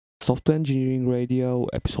Software Engineering Radio,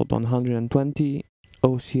 episode 120,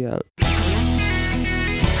 OCL.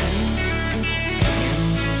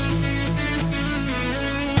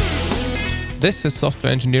 This is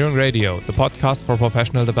Software Engineering Radio, the podcast for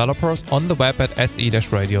professional developers on the web at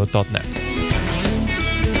se-radio.net.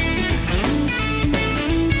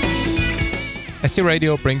 SE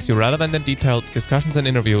Radio brings you relevant and detailed discussions and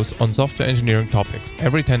interviews on software engineering topics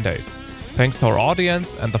every 10 days. Thanks to our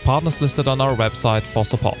audience and the partners listed on our website for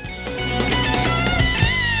support.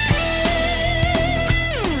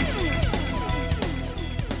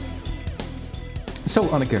 So,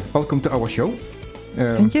 Anneke, welcome to our show.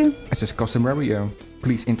 Thank you. As is customary,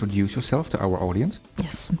 please introduce yourself to our audience.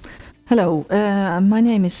 Yes. Hello, my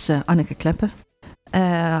name is Anneke Kleppe.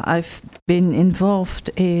 I've been involved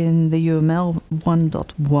in the UML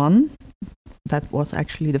 1.1. That was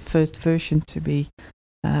actually the first version to be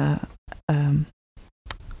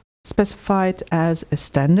specified as a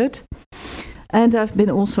standard. And I've been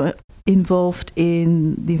also involved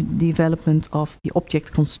in the development of the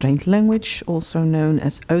Object Constraint Language, also known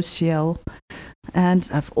as OCL. And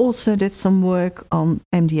I've also did some work on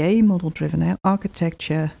MDA, model-driven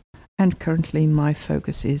architecture, and currently my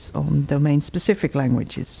focus is on Domain-Specific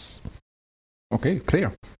Languages. Okay,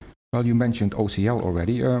 clear. Well, you mentioned OCL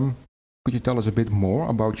already. Could you tell us a bit more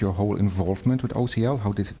about your whole involvement with OCL?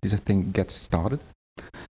 How this thing gets started?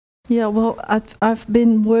 Yeah, well, I've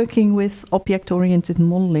been working with object-oriented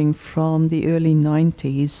modeling from the early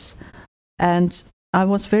 90s, and I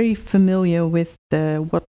was very familiar with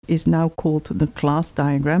what is now called the class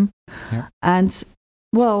diagram. Yeah. And,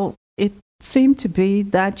 well, it seemed to be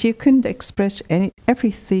that you couldn't express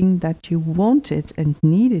everything that you wanted and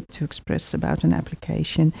needed to express about an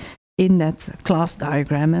application in that class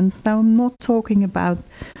diagram. And now I'm not talking about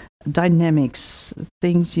dynamics,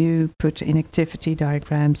 things you put in activity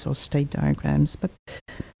diagrams or state diagrams, but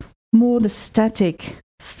more the static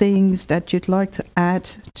things that you'd like to add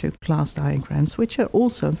to class diagrams, which are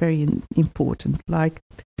also very important, like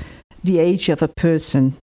the age of a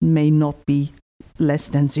person may not be less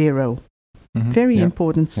than 0. Mm-hmm. Very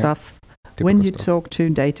important stuff. Typical when you talk to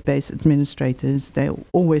database administrators, they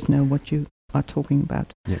always know what you are talking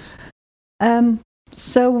about. Yes.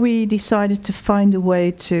 So we decided to find a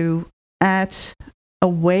way to add a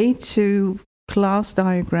way to class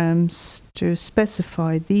diagrams to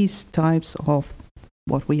specify these types of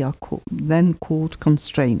what we are then called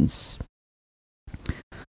constraints.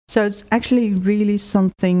 So it's actually really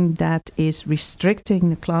something that is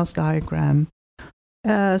restricting the class diagram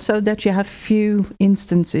so that you have few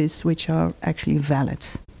instances which are actually valid.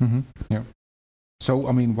 Mm-hmm. Yeah. So,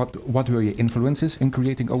 I mean, what were your influences in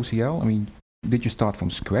creating OCL? I mean, did you start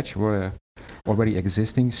from scratch? Were already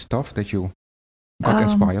existing stuff that you got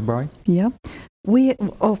inspired by? Yeah.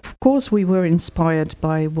 Of course, we were inspired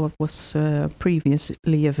by what was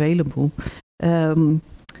previously available.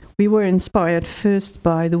 We were inspired first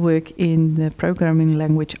by the work in the programming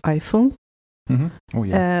language intial,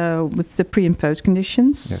 with the pre and post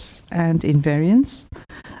conditions and invariants.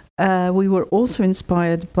 We were also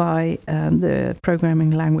inspired by the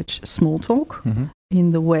programming language Smalltalk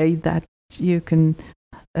in the way that you can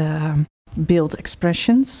build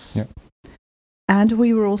expressions. Yeah. And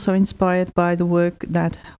we were also inspired by the work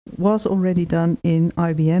that was already done in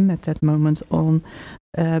IBM at that moment on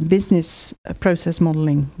business process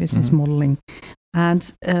modeling, modeling.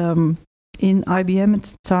 And in IBM at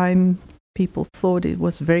the time, people thought it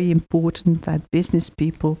was very important that business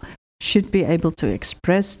people should be able to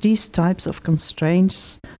express these types of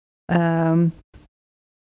constraints in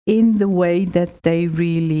the way that they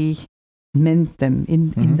really meant them,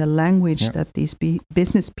 in the language that these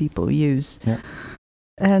business people use. Yeah.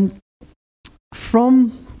 And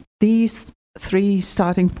from these 3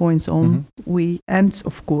 starting points on, and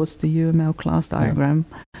of course the UML class diagram,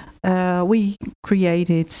 we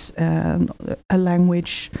created a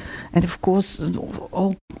language, and of course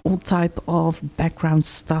all type of background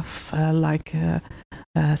stuff like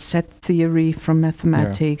set theory from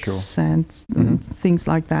mathematics and things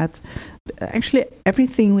like that. Actually,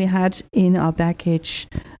 everything we had in our package,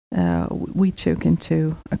 we took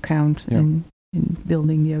into account in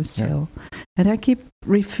building the OCL. And I keep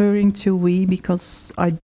referring to we because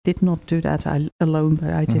I did not do that alone,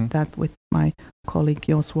 but I did that with my colleague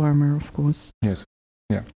Jos Warmer, of course. Yes,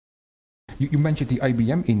 yeah. You mentioned the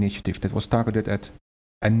IBM initiative that was targeted at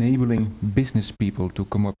enabling business people to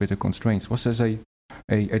come up with the constraints. Was this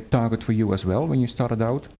a target for you as well when you started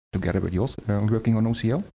out together with Jos working on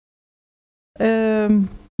OCL?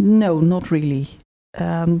 No, not really.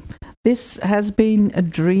 this has been a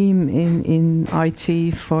dream in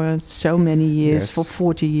IT for so many years, Yes. for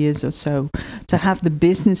 40 years or so, to have the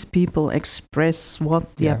business people express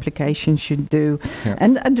what the application should do. Yeah.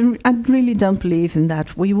 And I really don't believe in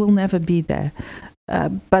that. We will never be there.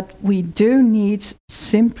 But we do need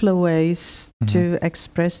simpler ways to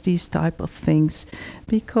express these type of things,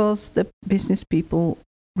 because the business people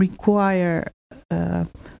require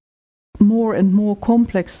more and more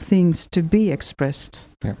complex things to be expressed.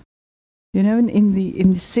 Yeah. You know, in the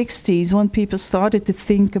 60s, when people started to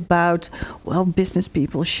think about, well, business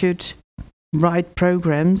people should write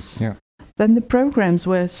programs, then the programs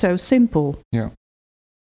were so simple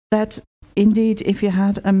that indeed, if you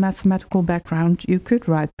had a mathematical background, you could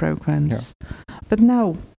write programs. Yeah. But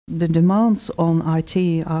now the demands on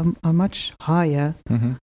IT are much higher,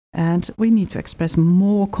 and we need to express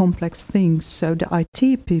more complex things. So the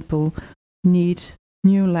IT people need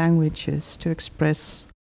new languages to express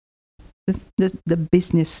the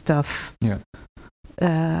business stuff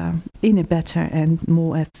in a better and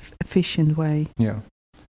more efficient way. Yeah,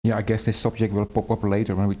 I guess this subject will pop up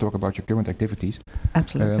later when we talk about your current activities.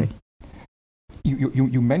 Absolutely.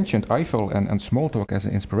 You mentioned Eiffel and Smalltalk as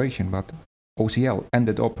an inspiration, but OCL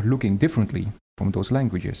ended up looking differently from those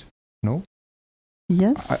languages, no?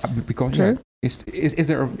 Yes. Because true. Is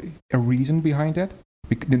there a reason behind that?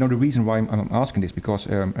 The reason why I'm asking this, because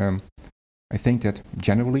I think that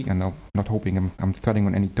generally, and I'm not hoping I'm treading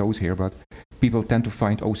on any toes here, but people tend to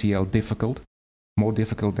find OCL difficult, more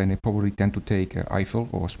difficult than they probably tend to take Eiffel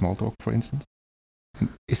or Smalltalk, for instance.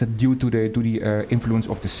 Is that due to the influence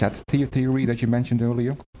of the set theory that you mentioned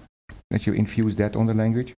earlier? That you infuse that on the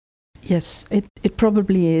language? Yes, it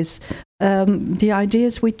probably is. The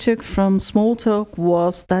ideas we took from Smalltalk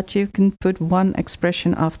was that you can put one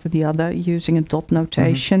expression after the other using a dot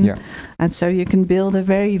notation. And so you can build a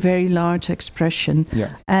very, very large expression.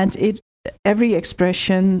 And every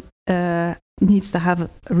expression needs to have a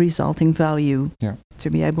resulting value to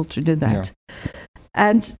be able to do that.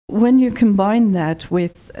 And when you combine that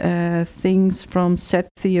with things from set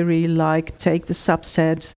theory, like take the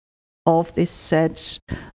subset of this set,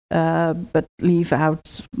 but leave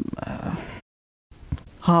out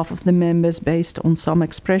half of the members based on some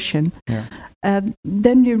expression,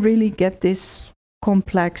 then you really get this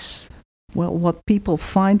complex, well, what people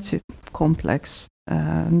find complex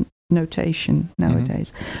notation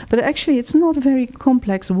nowadays. But actually, it's not a very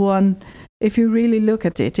complex one if you really look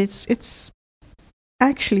at it. It's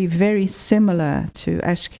actually very similar to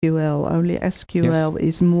SQL, only SQL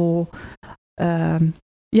is more,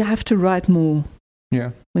 you have to write more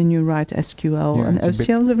when you write SQL, and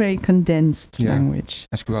OCL is a very condensed language.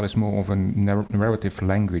 SQL is more of a narrative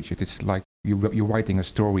language. It is like you're writing a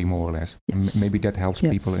story, more or less. Maybe that helps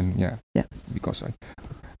people in, because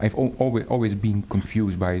I've always been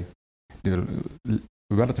confused by the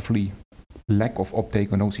relatively lack of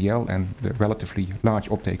uptake on OCL and the relatively large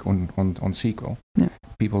uptake on SQL.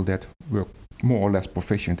 People that were more or less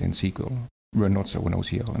proficient in SQL were not so in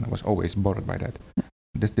OCL, and I was always bothered by that.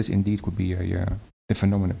 This indeed could be a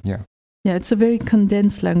phenomenon. Yeah, it's a very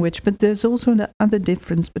condensed language, but there's also the other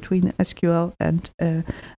difference between SQL and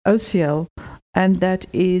OCL, and that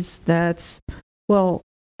is that, well,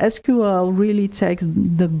 SQL really takes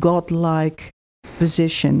the godlike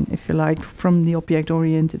position, if you like, from the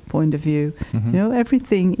object-oriented point of view. You know,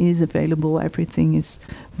 everything is available, everything is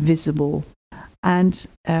visible, and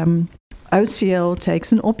OCL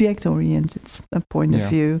takes an object-oriented point of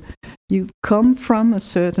view. You come from a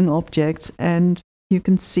certain object, and you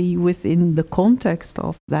can see within the context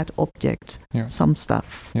of that object some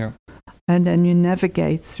stuff, and then you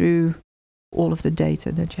navigate through all of the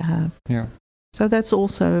data that you have. So that's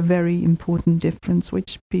also a very important difference,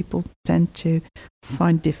 which people tend to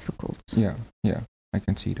find difficult. Yeah, I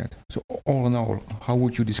can see that. So all in all, how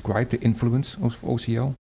would you describe the influence of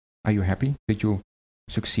OCL? Are you happy? Did you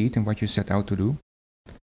succeed in what you set out to do?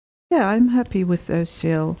 Yeah, I'm happy with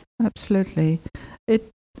OCL. Absolutely. It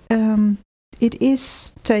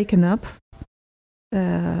is taken up,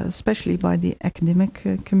 especially by the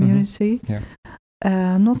academic community.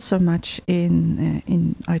 Not so much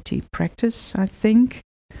in IT practice, I think.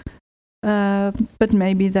 But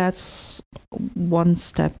maybe that's one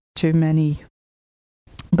step too many.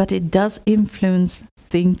 But it does influence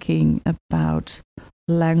thinking about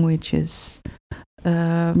languages.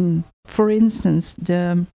 For instance,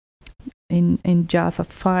 in Java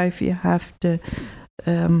 5 you have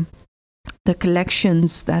the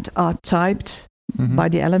collections that are typed by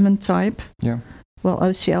the element type. Well,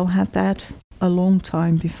 OCL had that a long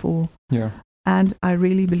time before. And I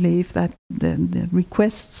really believe that the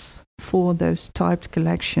requests for those typed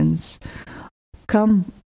collections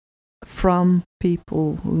come from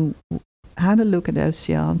people who had a look at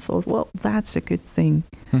OCL and thought, well, that's a good thing.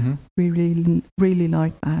 Mm-hmm. We really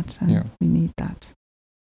like that, and we need that.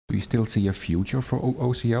 Do you still see a future for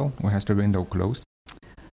OCL, or has the window closed?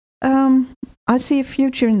 I see a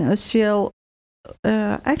future in OCL,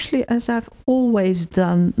 actually, as I've always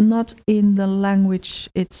done, not in the language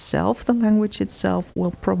itself. The language itself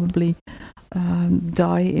will probably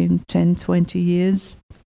die in 10, 20 years.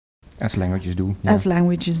 As languages do. Yeah. As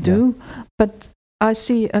languages do. But I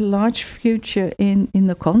see a large future in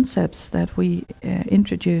the concepts that we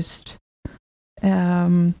introduced.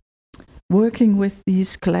 Working with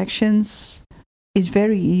these collections is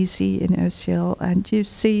very easy in OCL, and you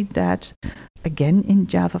see that again in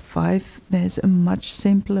Java 5 there's a much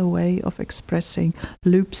simpler way of expressing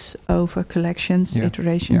loops over collections,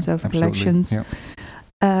 iterations over collections.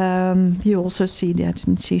 You also see that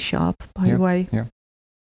in C#, by the way.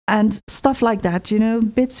 And stuff like that,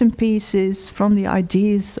 bits and pieces from the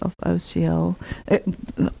ideas of OCL.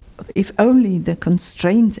 If only the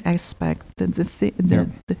constraint aspect,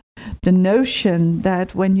 the notion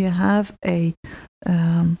that when you have a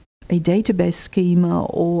database schema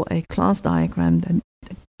or a class diagram,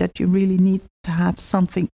 that you really need to have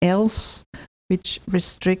something else which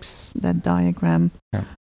restricts that diagram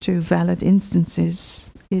to valid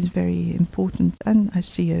instances is very important, and I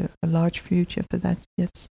see a large future for that.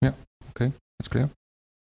 Yes. Yeah. Okay, that's clear.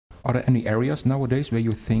 Are there any areas nowadays where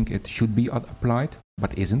you think it should be applied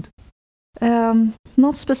but isn't?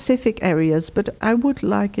 Not specific areas, but I would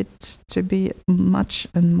like it to be much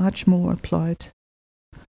more applied.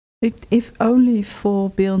 If only for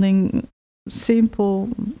building simple,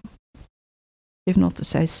 if not to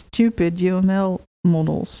say stupid, UML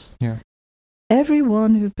models. Yeah.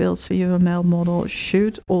 Everyone who builds a UML model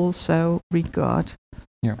should also regard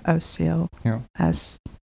OCL as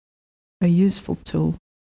a useful tool.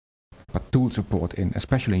 But tool support,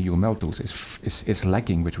 especially in UML tools, is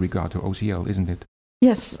lacking with regard to OCL, isn't it?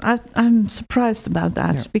 Yes, I'm surprised about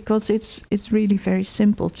that because it's really very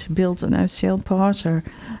simple to build an OCL parser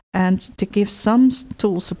and to give some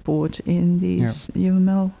tool support in these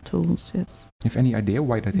UML tools. Yes. Have any idea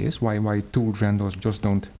why that is? Why tool vendors just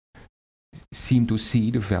don't seem to see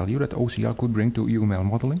the value that OCL could bring to UML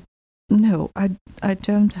modeling? No, I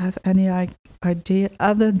don't have any idea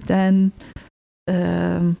other than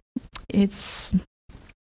it's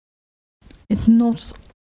not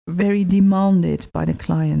very demanded by the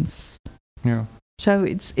clients. Yeah. So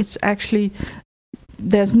it's actually,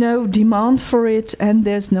 there's no demand for it and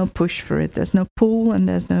there's no push for it. There's no pull and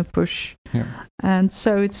there's no push. Yeah. And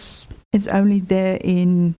so it's only there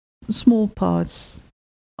in small parts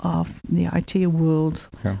of the IT world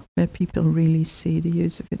where people really see the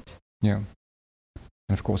use of it. Yeah.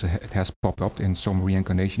 And of course it has popped up in some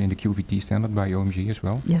reincarnation in the QVT standard by OMG as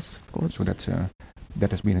well. Yes, of course. So that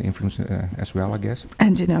has been an influence as well, I guess.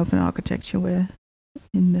 And in open architecture, where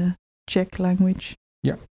in the Czech language.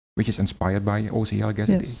 Yeah, which is inspired by OCL, I guess.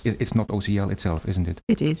 Yes. It's not OCL itself, isn't it?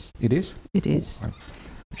 It is. It is? It is. Oh,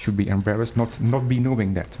 I should be embarrassed not be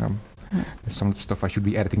knowing that. There's some stuff I should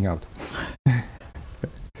be editing out.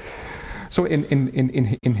 So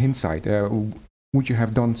in hindsight, would you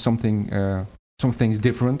have done some things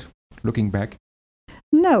different, looking back?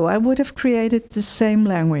 No, I would have created the same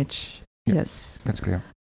language. Yeah, yes. That's clear.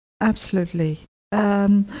 Absolutely.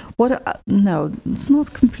 No, it's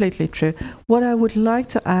not completely true. What I would like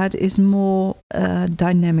to add is more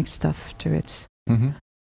dynamic stuff to it. Mm-hmm.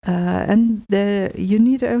 And you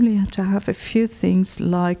need only to have a few things,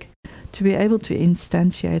 like to be able to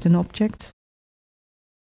instantiate an object.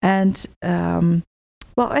 And,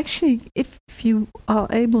 well, actually, if you are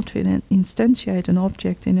able to instantiate an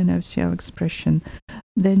object in an OCL expression,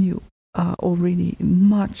 then you are already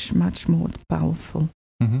much more powerful.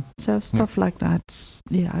 Mm-hmm. So stuff like that,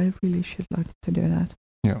 I really should like to do that.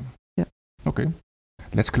 Yeah. Yeah. Okay.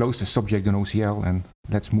 Let's close the subject on OCL and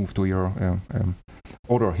let's move to your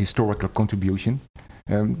other historical contribution.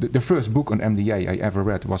 The first book on MDA I ever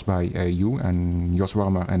read was by you and Jos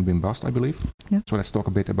Warmer and Wim Bast, I believe. Yeah. So let's talk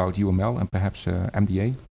a bit about UML and perhaps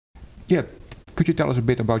MDA. Yeah. Could you tell us a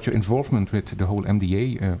bit about your involvement with the whole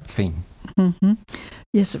MDA thing? Mm-hmm.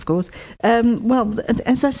 Yes, of course. Well,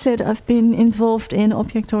 as I said, I've been involved in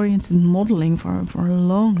object-oriented modeling for a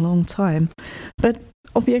long time. But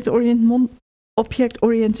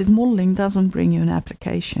object-oriented modeling doesn't bring you an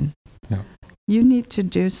application. Yeah. You need to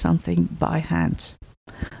do something by hand.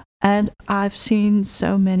 And I've seen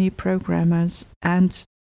so many programmers and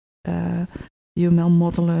UML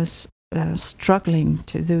modelers struggling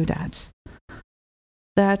to do that.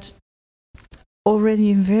 That already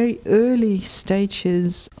in very early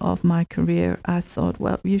stages of my career, I thought,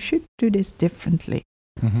 well, you should do this differently.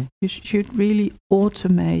 Mm-hmm. You should really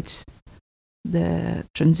automate the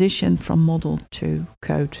transition from model to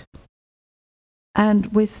code.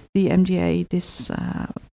 And with the MDA, this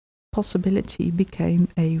possibility became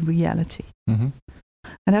a reality. Mm-hmm.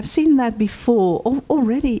 And I've seen that before,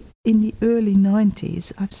 already in the early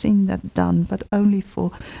 90s. I've seen that done, but only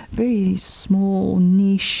for very small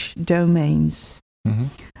niche domains. Mm-hmm.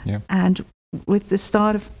 Yeah. And with the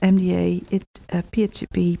start of MDA, it appeared to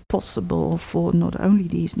be possible for not only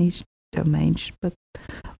these niche domains, but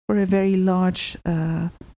for a very large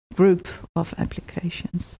group of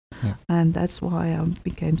applications. Yeah. And that's why I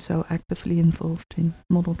became so actively involved in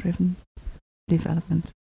model-driven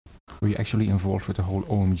development. Were you actually involved with the whole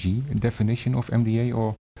OMG definition of MDA,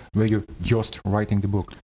 or were you just writing the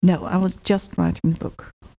book? No, I was just writing the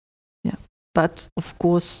book. Yeah. But of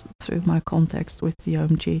course, through my context with the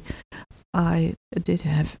OMG, I did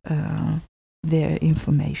have their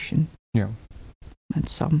information. Yeah. And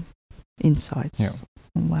some insights Yeah.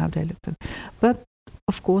 on how they looked at it. But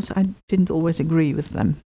of course, I didn't always agree with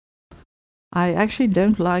them. I actually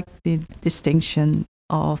don't like the distinction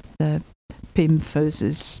of the PIM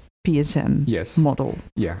versus PSM Yes. model.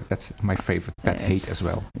 Yeah, that's my favorite pet hate as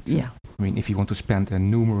well. Yeah. I mean, if you want to spend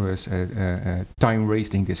numerous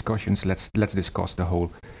time-wasting discussions, let's discuss the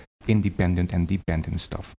whole independent and dependent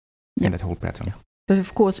stuff in that whole pattern. Yeah. But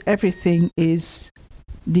of course, everything is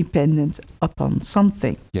dependent upon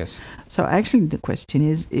something. Yes. So actually, the question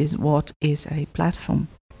is what is a platform?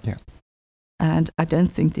 Yeah. And I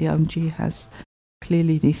don't think the OMG has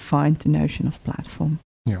clearly defined the notion of platform.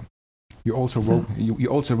 Yeah. You also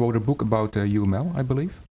wrote a book about UML, I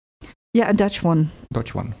believe. Yeah, a Dutch one.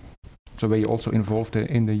 Dutch one. So were you also involved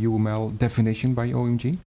in the UML definition by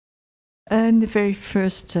OMG? In the very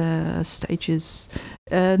first stages,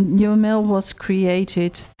 UML was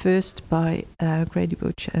created first by Grady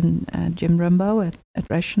Butch and Jim Rumbaugh at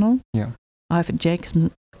Rational. Yeah. Ivan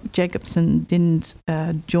Jacobson didn't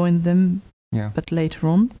join them, but later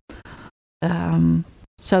on.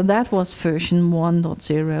 So that was version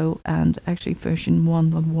 1.0, and actually version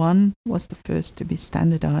 1.1 was the first to be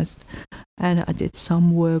standardized. And I did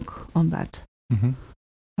some work on that. Mm-hmm.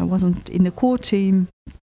 I wasn't in the core team,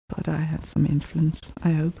 but I had some influence,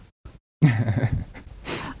 I hope.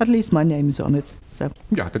 At least my name is on it. So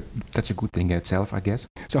yeah, that's a good thing itself, I guess.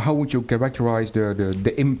 So how would you characterize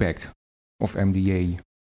the impact of MDA,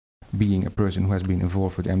 being a person who has been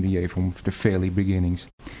involved with MDA from the fairly beginnings?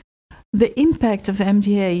 The impact of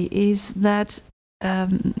MDA is that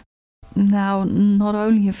now not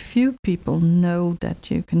only a few people know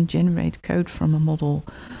that you can generate code from a model,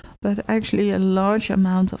 but actually a large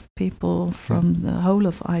amount of people from the whole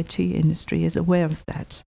of IT industry is aware of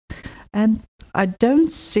that. And I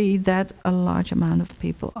don't see that a large amount of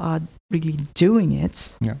people are really doing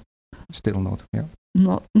it. Yeah, still not. Yeah.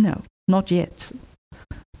 Not yet.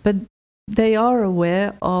 But they are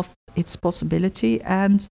aware of its possibility,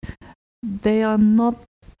 and they are not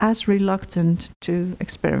as reluctant to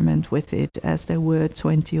experiment with it as they were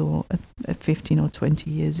 20 or 15 or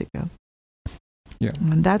 20 years ago. Yeah.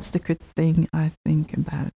 And that's the good thing, I think,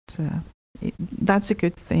 about that's a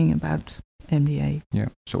good thing about MDA. Yeah.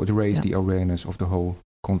 So it raised the awareness of the whole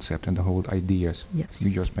concept and the whole ideas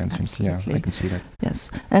you just mentioned. Absolutely. Yeah, I can see that.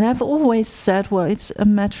 Yes. And I've always said, well, it's a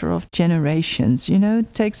matter of generations. You know,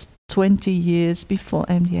 it takes 20 years before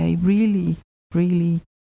MDA really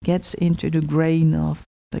gets into the grain of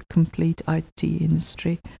the complete IT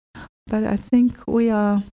industry. But I think we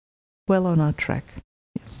are well on our track.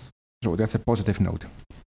 Yes. So that's a positive note.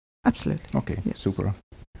 Absolutely. Okay, yes. super.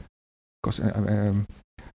 Because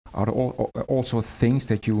are there also things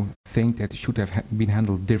that you think that should have been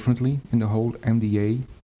handled differently in the whole MDA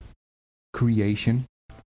creation?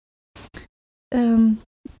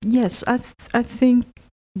 Yes, I think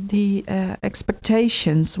the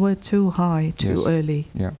expectations were too high too early.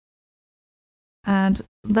 Yeah. And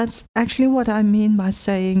that's actually what I mean by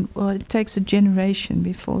saying, well, it takes a generation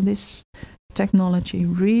before this technology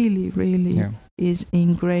really is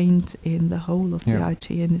ingrained in the whole of the IT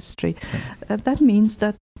industry. Yeah. That means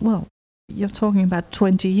that, well, you're talking about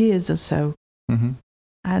 20 years or so. Mm-hmm.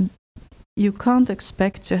 And you can't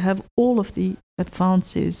expect to have all of the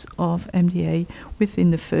advances of MDA within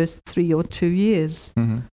the first 3 or 2 years.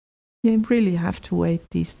 Mm-hmm. You really have to wait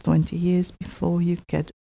these 20 years before you get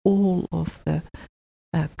all of the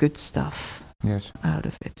good stuff out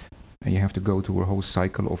of it. And you have to go through a whole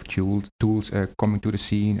cycle of tools coming to the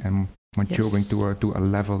scene and maturing to a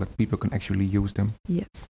level that people can actually use them.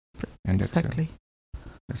 Yes, and that's, exactly.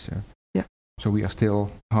 So we are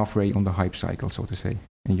still halfway on the hype cycle, so to say,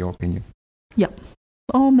 in your opinion.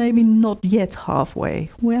 Or maybe not yet halfway.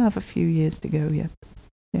 We have a few years to go yet.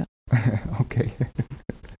 Okay.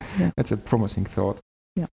 Yeah. That's a promising thought.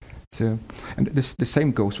 Yeah. And the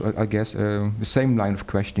same goes, I guess, the same line of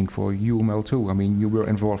questioning for UML2. I mean, you were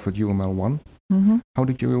involved with UML1. Mm-hmm. How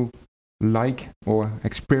did you like or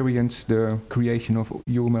experience the creation of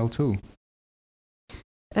UML2?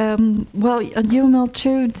 Well, at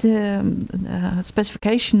UML2, the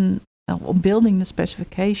specification, or building the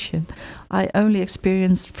specification, I only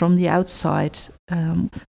experienced from the outside.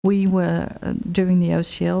 We were doing the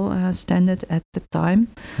OCL standard at the time,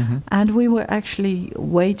 and we were actually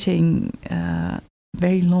waiting a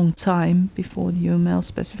very long time before the UML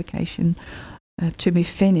specification to be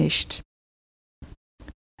finished.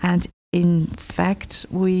 And in fact,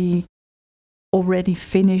 we already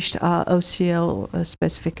finished our OCL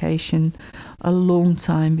specification a long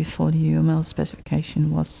time before the UML specification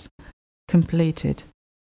was completed.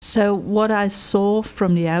 So what I saw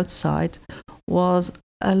from the outside was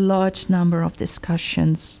a large number of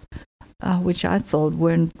discussions which I thought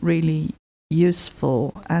weren't really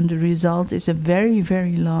useful, and the result is a very,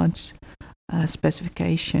 very large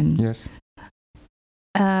specification. Yes.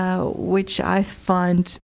 Which I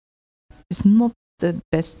find is not the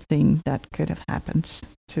best thing that could have happened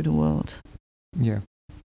to the world. Yeah.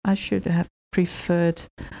 I should have preferred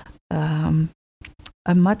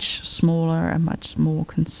a much smaller and much more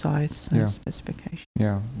concise specification.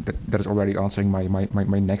 Yeah, that is already answering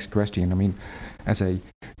my next question. I mean, as a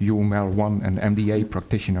UML1 and MDA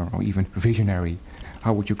practitioner or even visionary,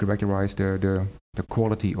 how would you characterize the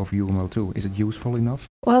quality of UML2? Is it useful enough?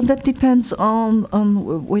 Well, that depends on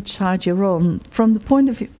which side you're on. From the point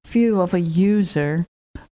of view of a user,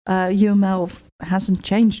 UML hasn't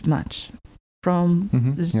changed much from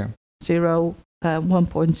 1.0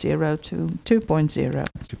 to 2.0.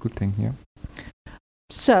 That's a good thing, yeah.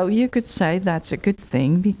 So you could say that's a good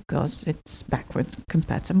thing because it's backwards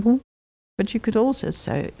compatible. But you could also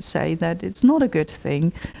say that it's not a good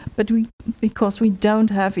thing, but because we don't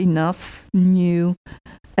have enough new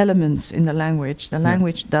elements in the language. The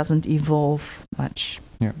language doesn't evolve much.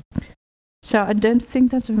 Yeah. So I don't think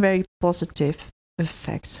that's a very positive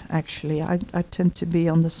effect, actually. I tend to be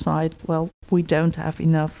on the side, well, we don't have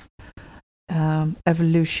enough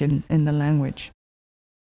evolution in the language.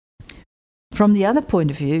 From the other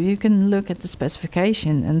point of view, you can look at the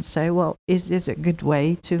specification and say, well, is this a good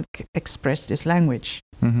way to express this language?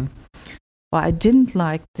 Mm-hmm. Well, I didn't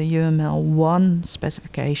like the UML1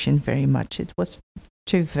 specification very much. It was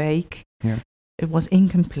too vague. Yeah. It was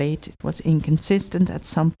incomplete. It was inconsistent at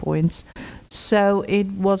some points. So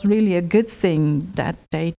it was really a good thing that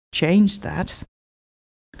they changed that.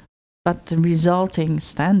 But the resulting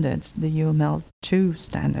standard, the UML2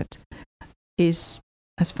 standard, is,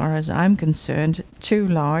 as far as I'm concerned, too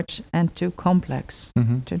large and too complex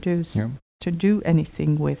to do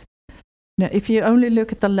anything with. Now, if you only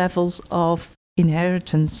look at the levels of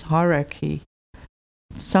inheritance hierarchy,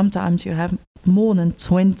 sometimes you have more than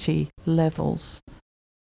 20 levels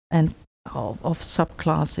and of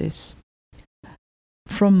subclasses.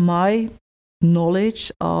 From my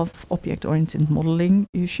knowledge of object-oriented modeling,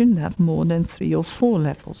 you shouldn't have more than 3 or 4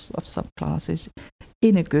 levels of subclasses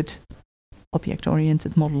in a good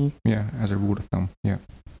object-oriented model. Yeah, as a rule of thumb. Yeah.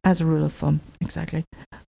 As a rule of thumb, exactly.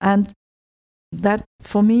 And that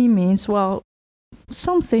for me means, well,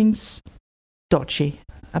 something's dodgy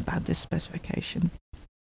about this specification.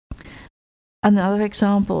 Another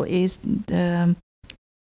example is the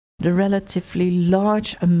relatively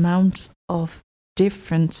large amount of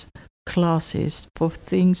different classes for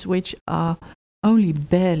things which are only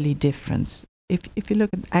barely different. If you look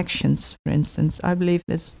at actions, for instance, I believe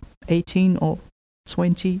there's 18 or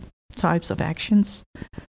 20 types of actions.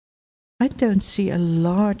 I don't see a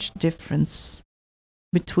large difference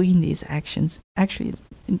between these actions. Actually,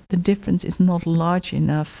 the difference is not large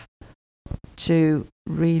enough to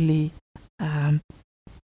really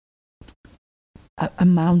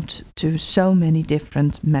amount to so many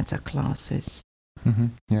different meta classes. Mm-hmm.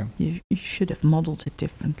 Yeah. You should have modeled it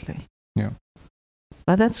differently. Yeah.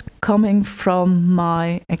 But that's coming from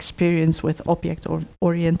my experience with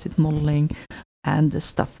object-oriented modeling and the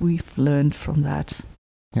stuff we've learned from that.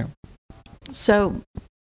 Yeah. So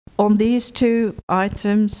on these two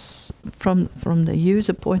items, from the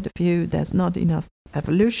user point of view, there's not enough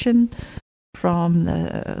evolution. From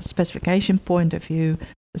the specification point of view,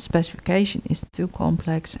 the specification is too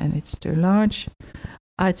complex and it's too large.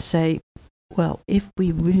 I'd say, well, if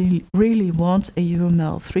we really want a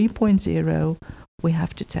UML 3.0, we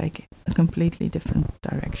have to take a completely different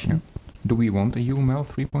direction. Yeah. Do we want a UML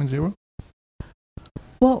 3.0?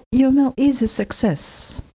 Well, UML is a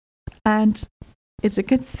success, and it's a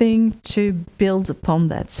good thing to build upon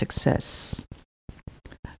that success.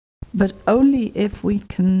 But only if we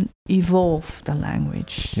can evolve the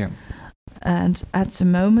language. Yeah. And at the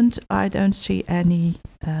moment, I don't see any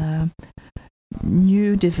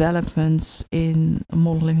new developments in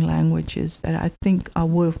modeling languages that I think are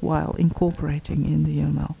worthwhile incorporating in the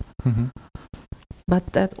UML. Mm-hmm.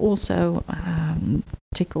 But that also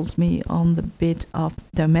tickles me on the bit of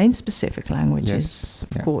domain-specific languages,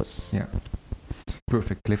 of course. Yeah.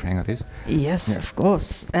 Perfect cliffhanger this. Yes, of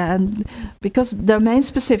course. And because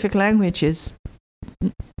domain-specific languages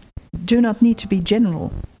do not need to be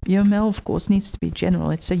general. UML, of course, needs to be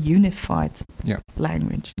general. It's a unified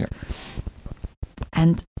language. Yeah.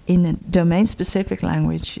 And in a domain-specific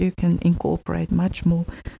language, you can incorporate much more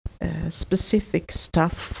specific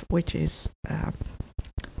stuff, which is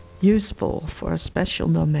useful for a special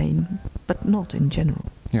domain, but not in general.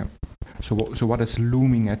 Yeah. So what is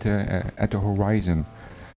looming at the horizon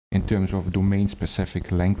in terms of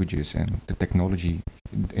domain-specific languages and the technology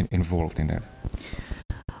involved in that?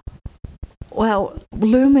 Well,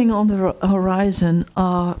 looming on the horizon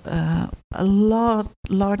are a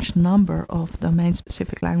large number of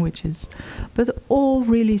domain-specific languages, but all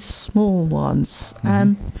really small ones. Mm-hmm.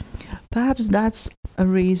 And perhaps that's a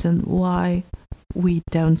reason why we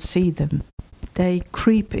don't see them. They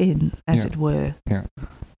creep in, as it were. Yeah.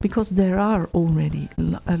 Because there are already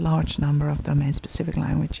a large number of domain-specific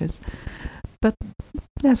languages. But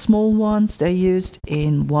they're small ones, they're used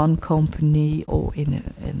in one company or in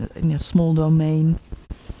a small domain.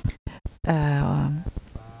 And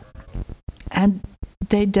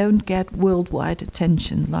they don't get worldwide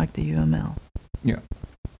attention like the UML. Yeah.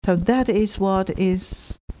 So that is what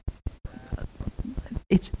is...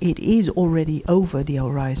 It is already over the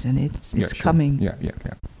horizon. It's coming. Yeah.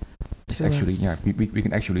 It's actually, we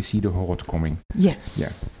can actually see the horde coming. Yes,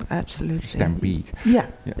 yeah. Absolutely. Stampede. Yeah,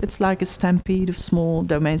 it's like a stampede of small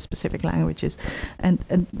domain-specific languages. And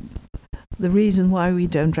the reason why we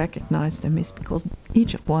don't recognize them is because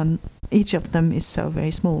each of them is so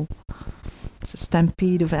very small. It's a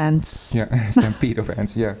stampede of ants. Yeah, stampede of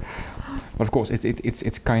ants, yeah. But of course,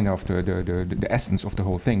 it's kind of the essence of the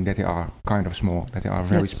whole thing, that they are kind of small, that they are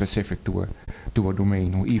very specific to a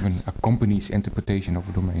domain, or even a company's interpretation of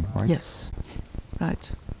a domain, right? Yes,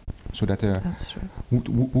 right. So that that's true.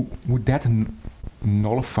 Would that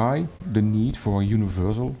nullify the need for a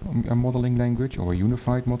universal modeling language or a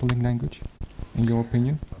unified modeling language, in your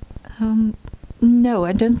opinion? No,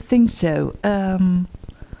 I don't think so.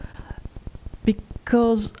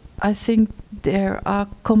 Because I think there are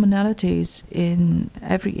commonalities in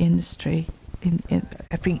every industry, in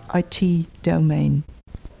every IT domain.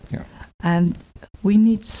 Yeah. And we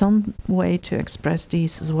need some way to express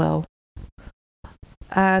these as well.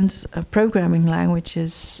 And programming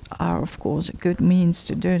languages are, of course, a good means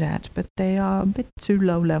to do that, but they are a bit too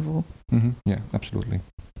low level. Mm-hmm. Yeah, absolutely.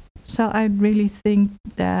 So I really think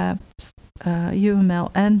that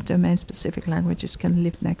UML and domain-specific languages can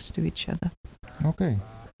live next to each other. Okay.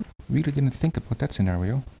 Really didn't think about that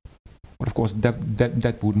scenario. But of course,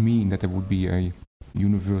 that would mean that there would be a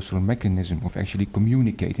universal mechanism of actually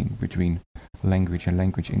communicating between language and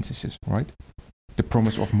language instances, right? The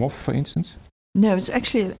promise of MOF, for instance? No, it's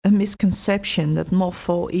actually a misconception that MOF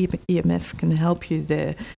or EMF can help you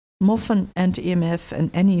there. MOF and EMF and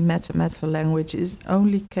any meta language is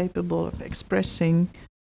only capable of expressing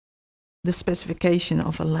the specification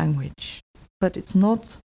of a language, but it's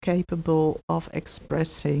not capable of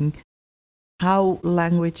expressing how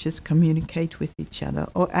languages communicate with each other.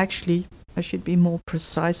 Or actually, I should be more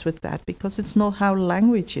precise with that, because it's not how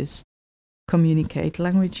languages communicate.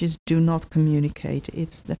 Languages do not communicate.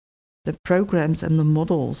 It's the programs and the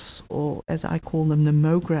models, or as I call them, the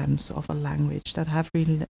programs of a language that have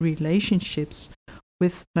relationships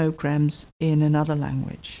with programs in another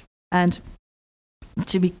language. And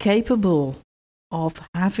to be capable of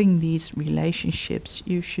having these relationships,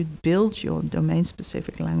 you should build your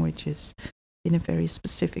domain-specific languages in a very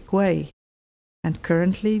specific way. And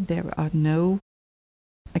currently there are no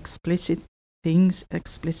explicit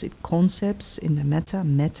concepts in the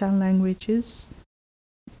meta languages,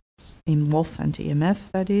 in MOF and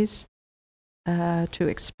EMF that is, to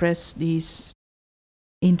express these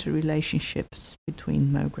interrelationships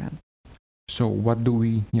between programs. So what do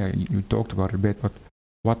we, you talked about it a bit, but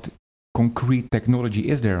what concrete technology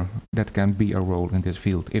is there that can be a role in this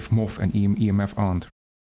field if MOF and EMF aren't?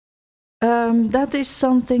 That is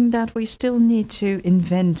something that we still need to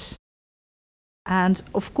invent. And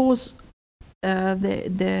of course,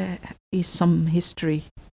 there is some history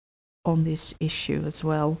on this issue as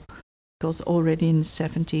well. because already in the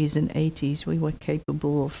 70s and 80s we were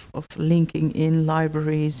capable of linking in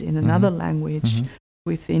libraries in another language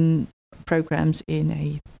within programs in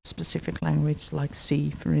a specific language like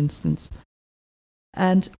C, for instance.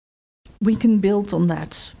 And we can build on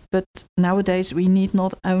that. But nowadays we need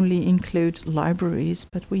not only include libraries,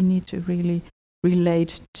 but we need to really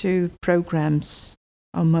relate to programs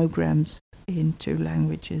or programs in two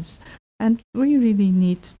languages. And we really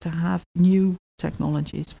need to have new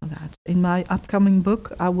technologies for that. In my upcoming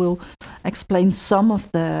book, I will explain some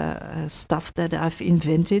of the stuff that I've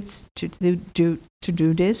invented to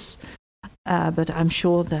do this. But I'm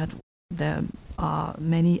sure that there are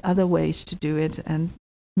many other ways to do it, and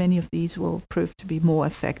many of these will prove to be more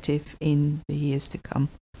effective in the years to come.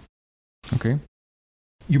 Okay.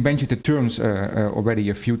 You mentioned the terms already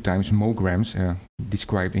a few times, programs,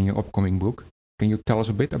 described in your upcoming book. Can you tell us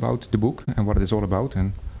a bit about the book and what it is all about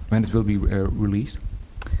and when it will be released?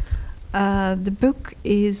 The book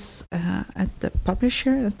is at the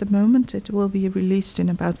publisher at the moment. It will be released in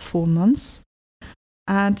about 4 months.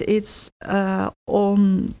 And it's the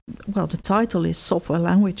title is Software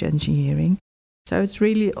Language Engineering. So it's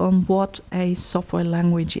really on what a software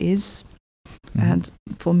language is. And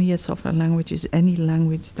for me, a software language is any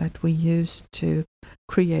language that we use to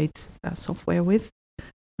create software with.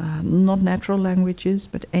 Not natural languages,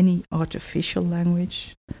 but any artificial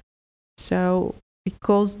language. So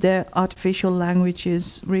because they're artificial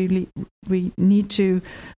languages, really we need to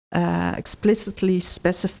explicitly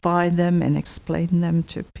specify them and explain them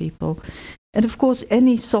to people. And of course,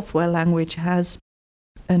 any software language has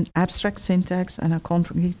an abstract syntax and a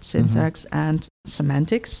concrete syntax and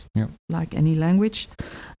semantics, like any language.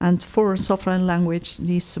 And for a software language,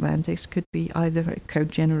 these semantics could be either a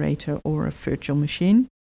code generator or a virtual machine.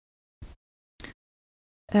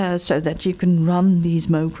 So that you can run these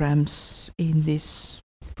programs in this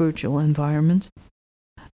virtual environment.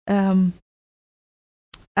 And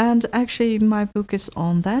actually my book is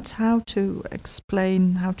on that, how to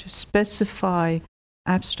explain, how to specify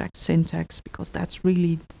abstract syntax, because that's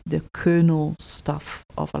really the kernel stuff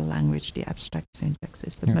of a language. The abstract syntax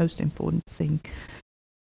is the most important thing.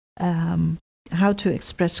 How to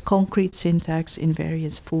express concrete syntax in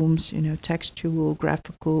various forms, textual,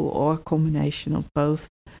 graphical, or a combination of both.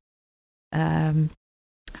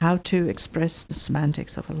 How to express the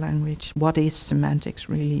semantics of a language. What is semantics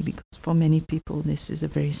really? Because for many people this is a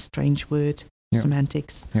very strange word,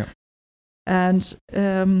 semantics. And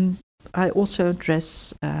I also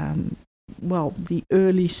address the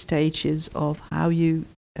early stages of how you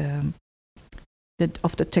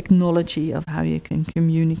of the technology of how you can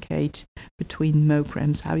communicate between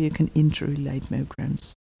programs, how you can interrelate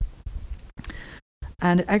programs.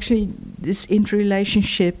 And actually this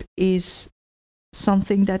interrelationship is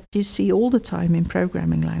something that you see all the time in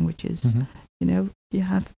programming languages. You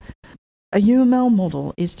have a UML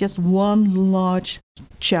model is just one large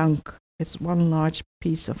chunk. It's one large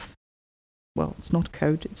piece of, it's not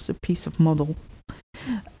code, it's a piece of model.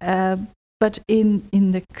 But in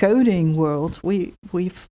the coding world,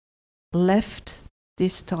 we've left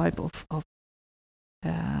this type of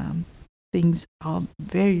things a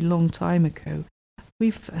very long time ago.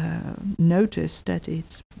 We've noticed that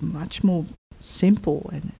it's much more simple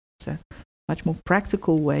and it's a much more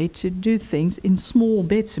practical way to do things in small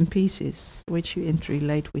bits and pieces which you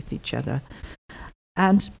interrelate with each other.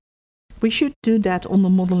 And we should do that on the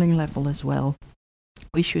modeling level as well.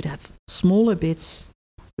 We should have smaller bits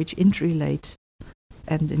which interrelate.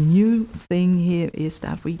 And the new thing here is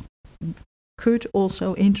that we could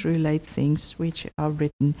also interrelate things which are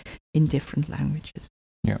written in different languages.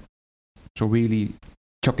 So really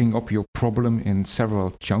chunking up your problem in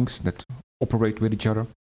several chunks that operate with each other,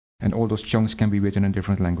 and all those chunks can be written in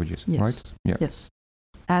different languages, right? Yes.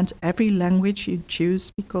 And every language you choose,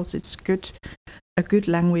 because it's a good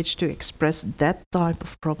language to express that type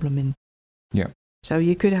of problem in. So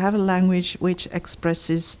you could have a language which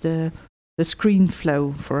expresses the screen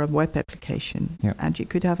flow for a web application, and you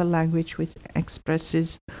could have a language which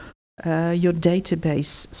expresses your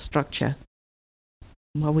database structure.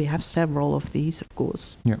 Well, we have several of these, of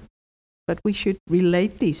course. But we should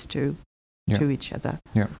relate these two to each other.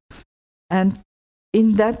 And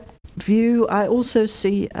in that view, I also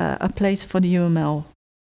see a place for the UML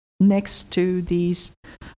next to these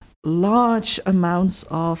large amounts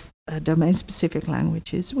of domain-specific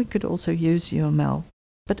languages. We could also use UML,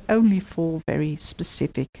 but only for very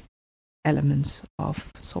specific elements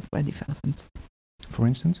of software development. For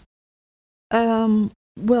instance?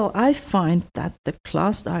 I find that the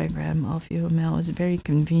class diagram of UML is very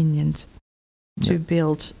convenient to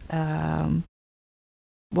build,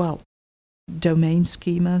 domain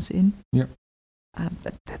schemas in. Yeah.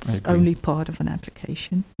 But that's only part of an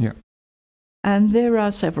application. Yeah. And there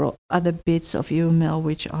are several other bits of UML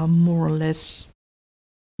which are more or less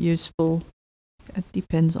useful. It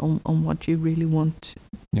depends on what you really want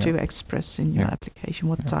to express in your application,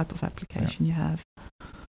 what type of application you have.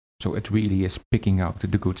 So it really is picking out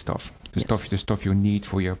the good stuff, the stuff you need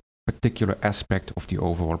for your particular aspect of the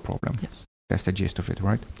overall problem. Yes. That's the gist of it,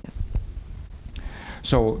 right? Yes.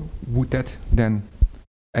 So would that then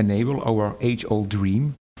enable our age-old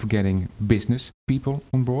dream for getting business people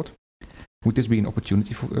on board? Would this be an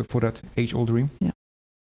opportunity for that age-old dream? Yeah.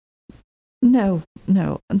 No.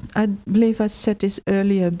 I believe I said this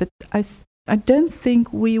earlier, but I don't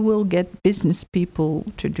think we will get business people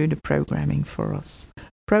to do the programming for us.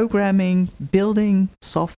 Programming, building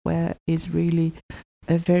software is really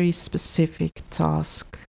a very specific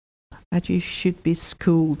task, and you should be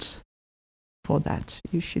schooled for that.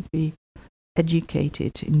 You should be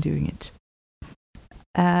educated in doing it.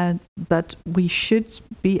 But we should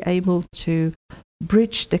be able to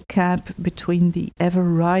bridge the gap between the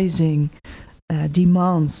ever-rising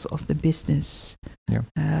demands of the business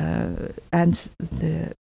and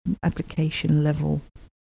the application level.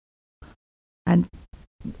 And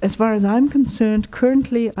as far as I'm concerned,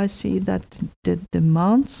 currently I see that the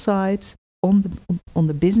demand side on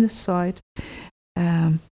the business side,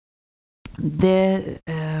 the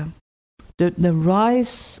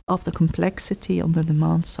rise of the complexity on the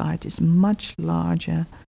demand side is much larger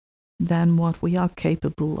than what we are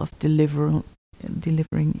capable of delivering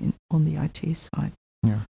on the IT side.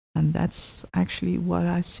 Yeah. And that's actually what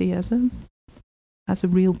I see as a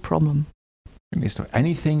real problem. And is there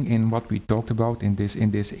anything in what we talked about in this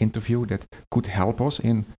interview that could help us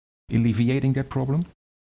in alleviating that problem?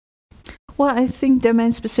 Well, I think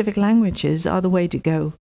domain-specific languages are the way to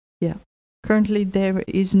go. Yeah. Currently, there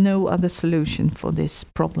is no other solution for this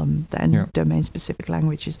problem than domain-specific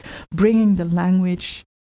languages. Bringing the language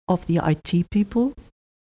of the IT people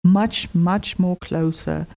much, much more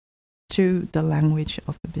closer to the language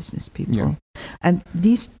of the business people. Yeah. And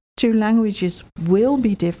these two languages will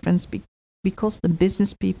be different because the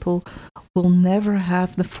business people will never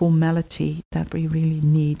have the formality that we really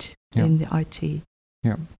need in the IT.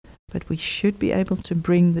 Yeah. But we should be able to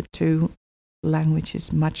bring the two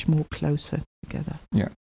languages much more closer together. Yeah.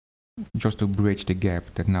 Just to bridge the gap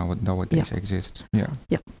that nowadays exists. Yeah.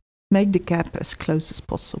 Yeah. Make the gap as close as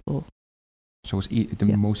possible. So it's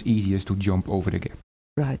the most easiest to jump over the gap.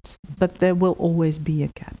 Right. But there will always be a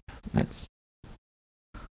gap. That's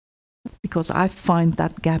because I find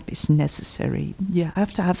that gap is necessary. You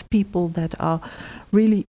have to have people that are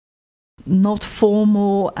really not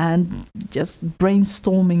formal and just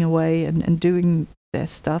brainstorming away and doing their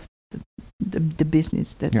stuff, the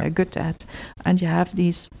business that they're good at. And you have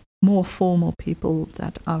these more formal people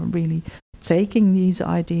that are really taking these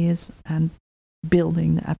ideas and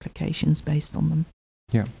building the applications based on them.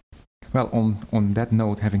 Yeah. Well, on that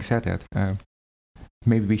note, having said that,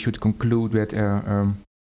 maybe we should conclude with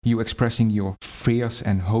you expressing your fears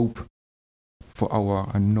and hope for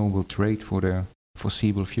our noble trade for the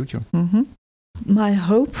foreseeable future. Mm-hmm. My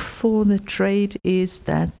hope for the trade is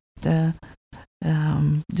that the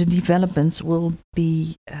developments will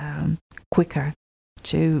be quicker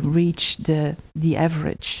to reach the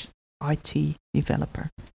average IT developer.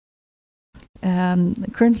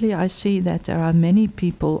 Currently, I see that there are many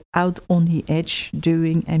people out on the edge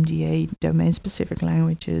doing MDA, domain-specific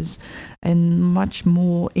languages, and much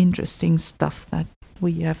more interesting stuff that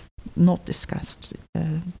we have not discussed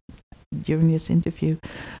during this interview.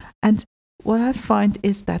 And what I find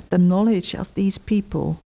is that the knowledge of these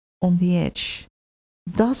people on the edge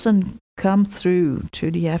doesn't come through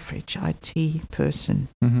to the average IT person.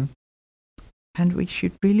 Mm-hmm. And we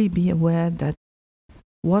should really be aware that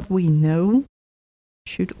what we know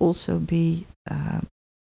should also be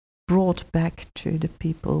brought back to the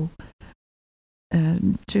people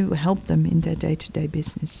to help them in their day-to-day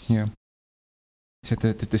business. Yeah. Is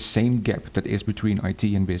it the same gap that is between IT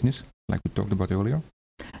and business, like we talked about earlier?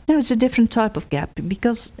 No, it's a different type of gap,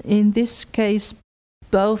 because in this case,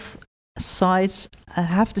 both sides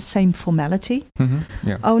have the same formality. Mm-hmm.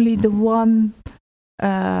 Yeah. Only the one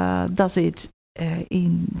does it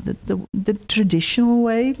in the traditional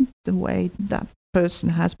way, the way that person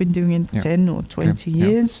has been doing it 10 or 20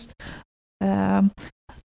 years. And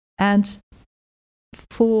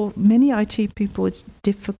for many IT people, it's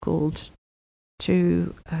difficult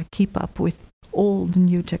to keep up with all the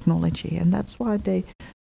new technology, and that's why they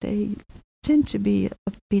tend to be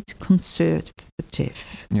a bit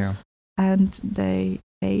conservative. Yeah. And they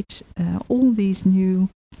hate all these new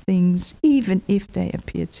things, even if they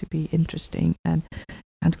appear to be interesting and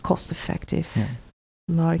cost effective,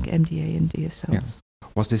 like MDA and DSLs. Yeah.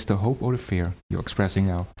 Was this the hope or the fear you're expressing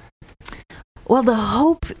now? Well, the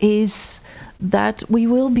hope is that we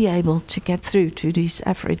will be able to get through to these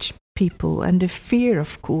average people, and the fear,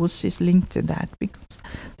 of course, is linked to that, because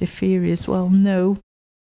the fear is, well, no,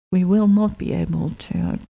 we will not be able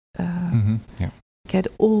to get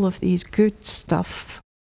all of these good stuff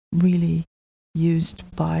really used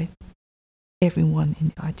by everyone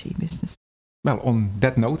in the IT business. Well, on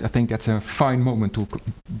that note, I think that's a fine moment to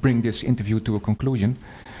bring this interview to a conclusion.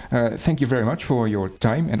 Thank you very much for your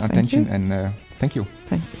time and attention, and thank you.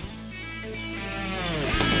 Thank you.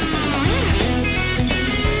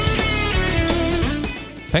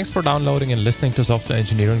 Thanks for downloading and listening to Software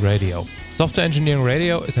Engineering Radio. Software Engineering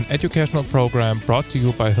Radio is an educational program brought to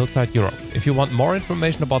you by Hillside Europe. If you want more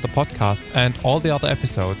information about the podcast and all the other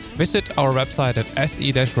episodes, visit our website at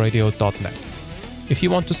se-radio.net. If you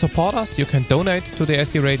want to support us, you can donate to the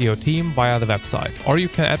SE Radio team via the website, or you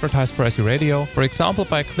can advertise for SE Radio, for example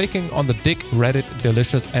by clicking on the Dig, Reddit,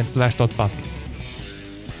 Delicious and /dot buttons.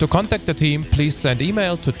 To contact the team, please send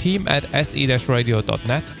email to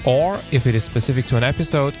team@se-radio.net, or if it is specific to an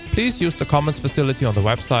episode, please use the comments facility on the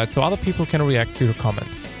website so other people can react to your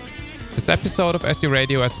comments. This episode of SE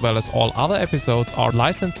Radio, as well as all other episodes, are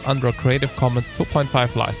licensed under a Creative Commons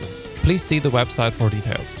 2.5 license. Please see the website for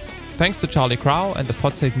details. Thanks to Charlie Crow and the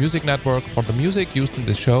PodSafe Music Network for the music used in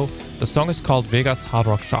this show. The song is called Vegas Hard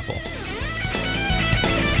Rock Shuffle.